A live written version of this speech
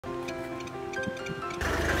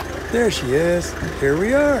There she is. Here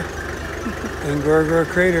we are. Ngorongoro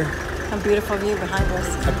Crater. A beautiful view behind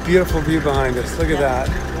us. A beautiful view behind us. Look at that.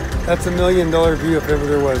 That's $1 million view if ever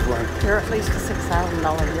there was one. Or at least a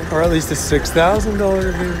 $6,000 view. Or at least a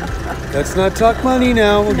 $6,000 view. Let's not talk money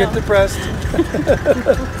now. We'll get depressed.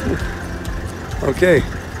 Okay.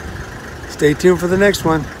 Stay tuned for the next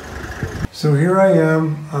one. So here I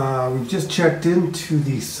am. We've just checked into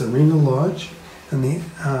the Serena Lodge on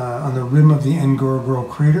the rim of the Ngorongoro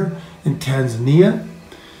Crater in Tanzania.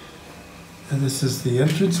 And this is the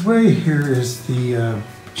entranceway. Here is the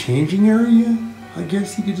changing area, I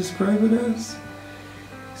guess you could describe it as.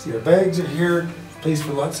 See, our bags are here. Place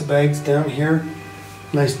for lots of bags down here.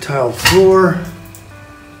 Nice tiled floor.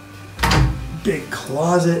 Big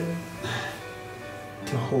closet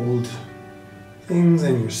to hold things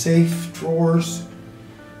and your safe drawers.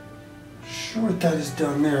 Sure what that is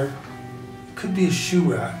down there. Could be a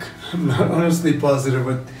shoe rack. I'm not honestly positive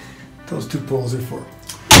what those two poles are for.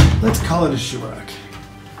 Let's call it a shoe rack.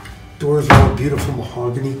 Doors are all beautiful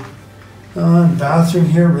mahogany. Bathroom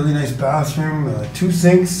here, really nice bathroom. 2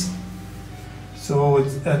 sinks. So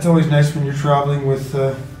that's always nice when you're traveling with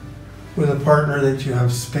a partner that you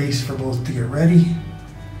have space for both to get ready.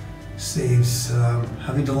 Saves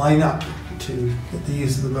having to line up to get the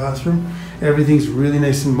use of the bathroom. Everything's really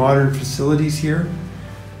nice and modern facilities here.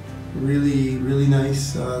 Really, really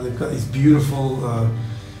nice. They've got these beautiful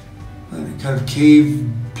kind of cave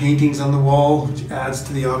paintings on the wall, which adds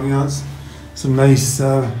to the ambiance. Some nice,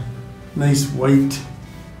 nice white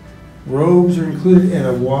robes are included, and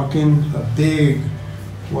a big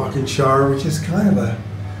walk-in shower, which is kind of a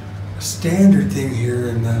standard thing here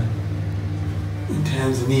in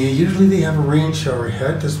Tanzania. Usually they have a rain shower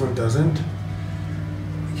head. This one doesn't.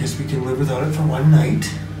 I guess we can live without it for one night.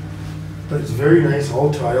 But it's very nice, all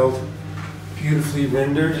tiled, beautifully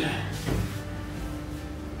rendered.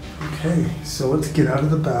 Okay, so let's get out of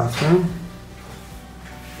the bathroom.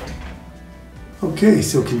 Okay,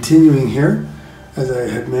 so continuing here, as I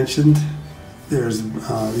had mentioned, there's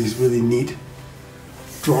these really neat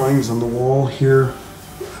drawings on the wall here.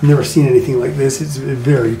 I've never seen anything like this. It's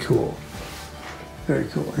very cool. Very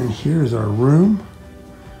cool. And here's our room.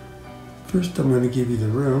 First, I'm going to give you the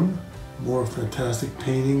room. More fantastic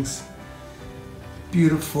paintings.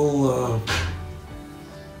 Beautiful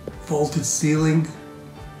vaulted ceiling.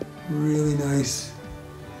 Really nice.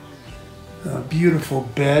 Beautiful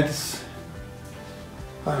beds.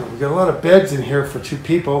 I don't know, we got a lot of beds in here for 2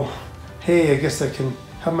 people. Hey, I guess I can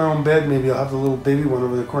have my own bed. Maybe I'll have the little baby one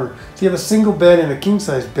over the corner. So you have a single bed and a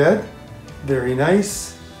king-size bed. Very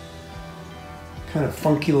nice. Kind of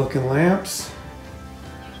funky looking lamps.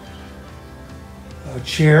 A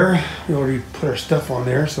chair. We already put our stuff on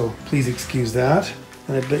there, so please excuse that.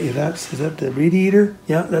 And I bet you is that the radiator?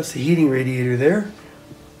 Yeah, that's the heating radiator there.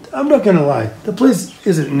 I'm not gonna lie, the place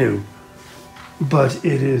isn't new, but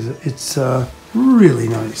it's really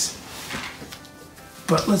nice.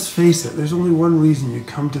 But let's face it, there's only one reason you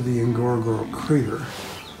come to the Ngorongoro Crater.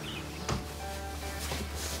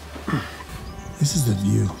 This is the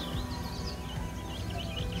view.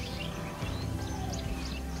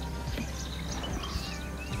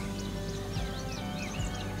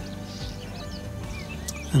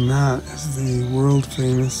 And that is the world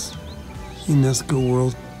famous UNESCO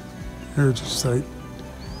World Heritage Site,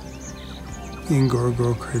 the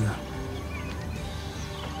Ngorongoro Crater.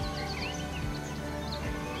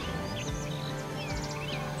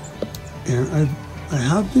 And I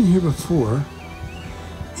have been here before,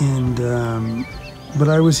 and but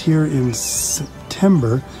I was here in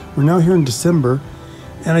September. We're now here in December,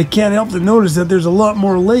 and I can't help but notice that there's a lot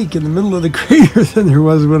more lake in the middle of the crater than there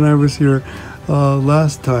was when I was here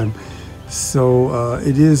last time. So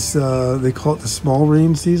it is, they call it the small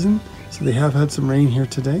rain season. So they have had some rain here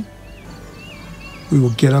today. We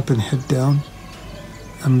will get up and head down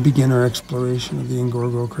and begin our exploration of the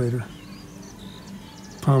Ngorongoro Crater.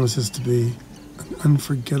 Promises to be an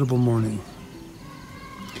unforgettable morning.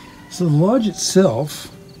 So the lodge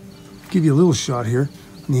itself, I'll give you a little shot here.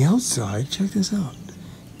 On the outside, check this out.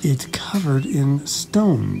 It's covered in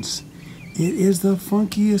stones. It is the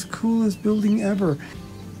funkiest, coolest building ever.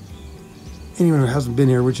 Anyone who hasn't been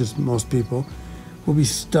here, which is most people, will be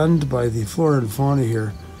stunned by the flora and fauna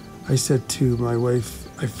here. I said to my wife,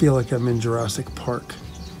 I feel like I'm in Jurassic Park.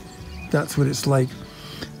 That's what it's like.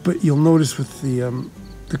 But you'll notice with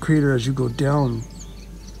the crater, as you go down,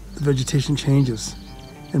 the vegetation changes.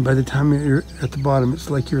 And by the time you're at the bottom,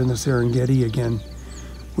 it's like you're in the Serengeti again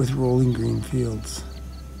with rolling green fields.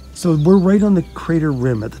 So we're right on the crater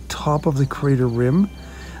rim, at the top of the crater rim,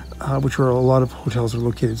 which where a lot of hotels are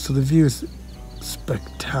located. So the view is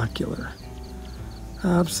spectacular.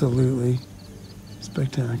 Absolutely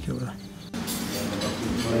spectacular.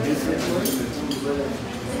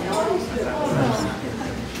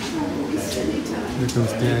 Here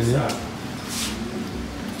comes Daniel.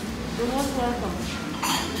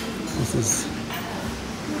 This is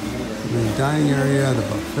the main dining area, the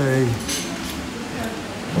buffet,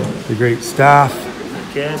 the great staff.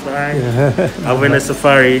 Okay, bye. Yeah. I'll win a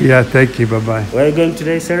safari. Yeah, thank you. Bye-bye. Where are you going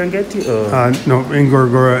today, Serengeti? Or? No,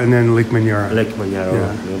 Ngorongoro and then Lake Manyara. Lake Manyara.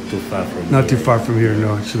 Yeah. Not too far from here. Not too far from here,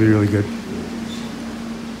 no. It should be really good.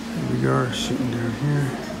 Here we are, shooting down here.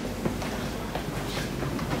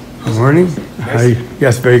 Good morning. Hi.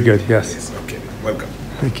 Yes, very good. Yes. Okay, welcome.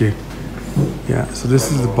 Thank you. Yeah, so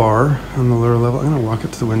this is the bar on the lower level. I'm going to walk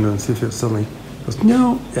up to the window and see if it suddenly goes,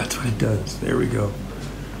 no, that's what it does. There we go.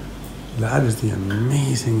 That is the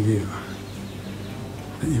amazing view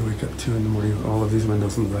that you wake up to in the morning with all of these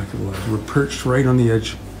windows in the back of the lodge. We're perched right on the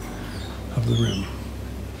edge of the rim.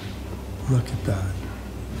 Look at that.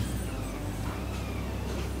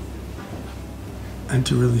 And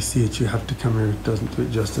to really see it, you have to come here. It doesn't do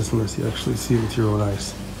it justice unless you actually see it with your own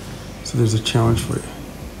eyes. So there's a challenge for you.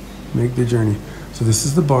 Make the journey. So this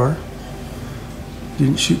is the bar.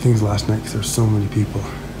 Didn't shoot things last night because there's so many people.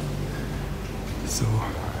 So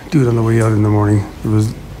do it on the way out in the morning. The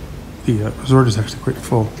resort is actually quite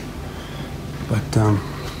full, but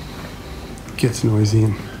it gets noisy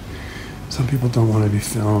and some people don't want to be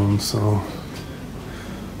filmed, so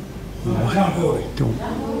I don't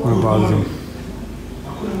want to bother them.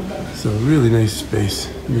 So really nice space,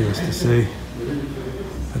 needless to say,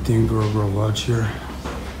 at the Ngorongoro Lodge here.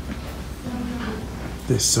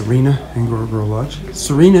 This Serena Ngorongoro Lodge.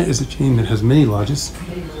 Serena is a chain that has many lodges.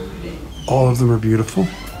 All of them are beautiful.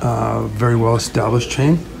 Very well established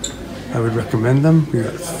chain. I would recommend them. We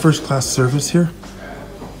got first class service here,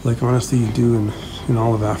 like honestly you do in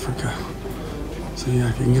all of Africa. So yeah,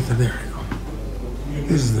 if you can get there, there you go.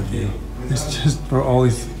 This is the view. It's just for all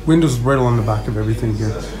these windows right along the back of everything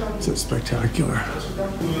here. So it's spectacular.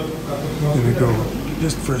 I'm gonna go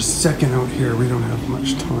just for a second out here. We don't have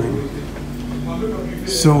much time.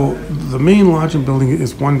 So the main lodging building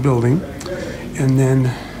is one building, and then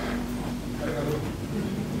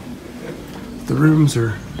the rooms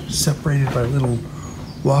are separated by little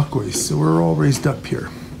walkways, so we're all raised up here.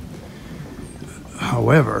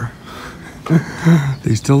 However,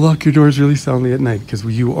 they still lock your doors really soundly at night because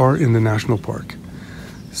you are in the national park,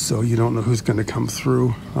 so you don't know who's going to come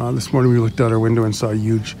through. This morning we looked out our window and saw a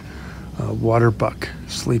huge water buck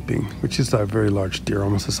sleeping, which is a very large deer,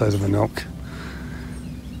 almost the size of an elk.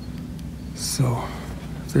 So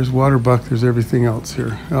if there's water buck, there's everything else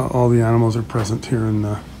here. All the animals are present here in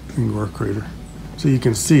the Ngorongoro Crater. So you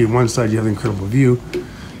can see on one side you have the incredible view.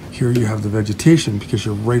 Here you have the vegetation because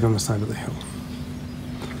you're right on the side of the hill.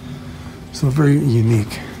 So very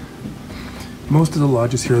unique. Most of the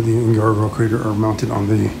lodges here in the Ngorongoro Crater are mounted on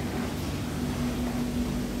the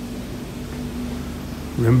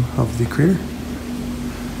rim of the crater.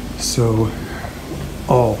 So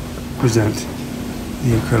all present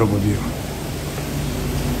the incredible view.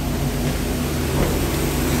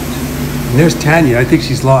 And there's Tanya. I think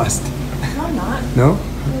she's lost. No, I'm not. No?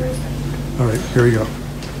 Okay. All right, here we go.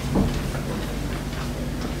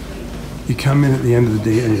 You come in at the end of the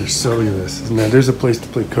day and you're so into this. Now there's a place to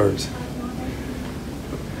play cards.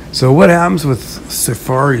 So what happens with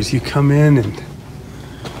safaris? You come in and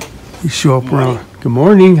you show up around. Good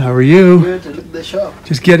morning. How are you? Good to look at the shop.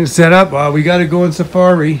 Just getting set up. We got to go on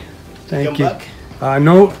safari. Thank you. Back?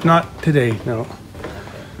 No, not today. No.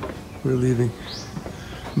 We're leaving.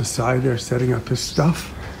 Maasai there setting up his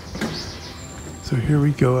stuff. So here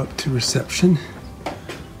we go up to reception.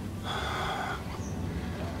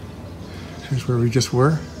 Here's where we just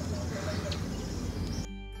were.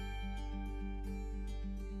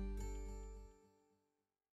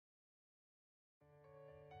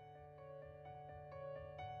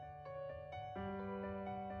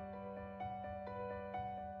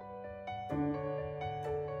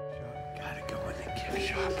 Gotta go in the gift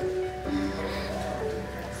shop.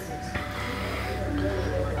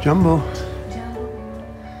 Jumbo.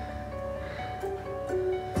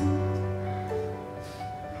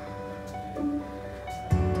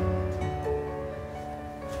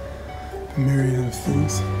 A myriad of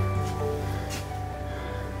things.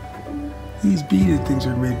 These beaded things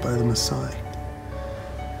are made by the Maasai.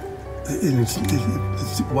 And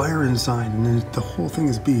it's wire inside, and then the whole thing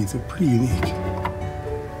is beads. They're pretty unique.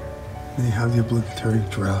 And you have the obligatory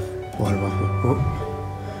giraffe, water buffalo. Oh.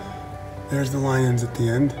 There's the lions at the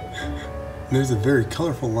end. And there's a very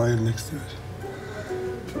colorful lion next to it.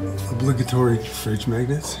 Obligatory fridge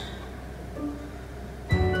magnets.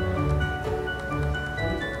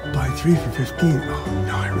 buy 3 for 15. Oh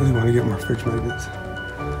no, I really want to get more fridge magnets.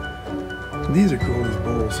 These are cool, these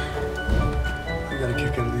bowls. I got a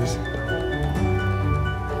kick out of these.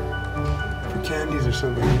 For candies or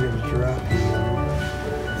something, maybe have a giraffe.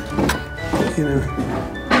 You know,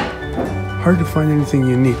 hard to find anything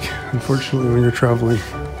unique, unfortunately, when you're traveling.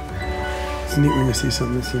 It's neat when you see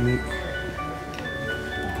something that's unique.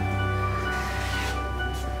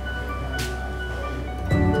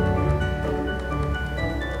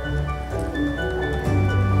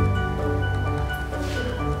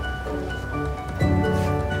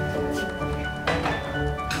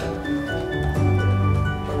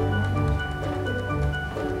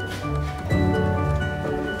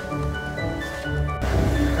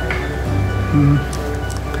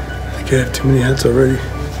 I think I have too many hats already.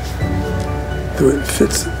 Though it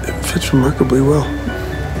fits remarkably well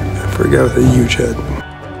for a guy with a huge head.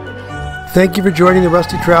 Thank you for joining the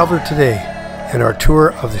Rusty Traveler today and our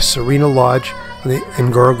tour of the Serena Lodge on the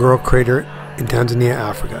Ngorongoro Crater in Tanzania,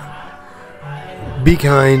 Africa. Be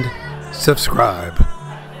kind, subscribe.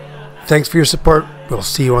 Thanks for your support. We'll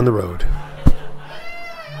see you on the road.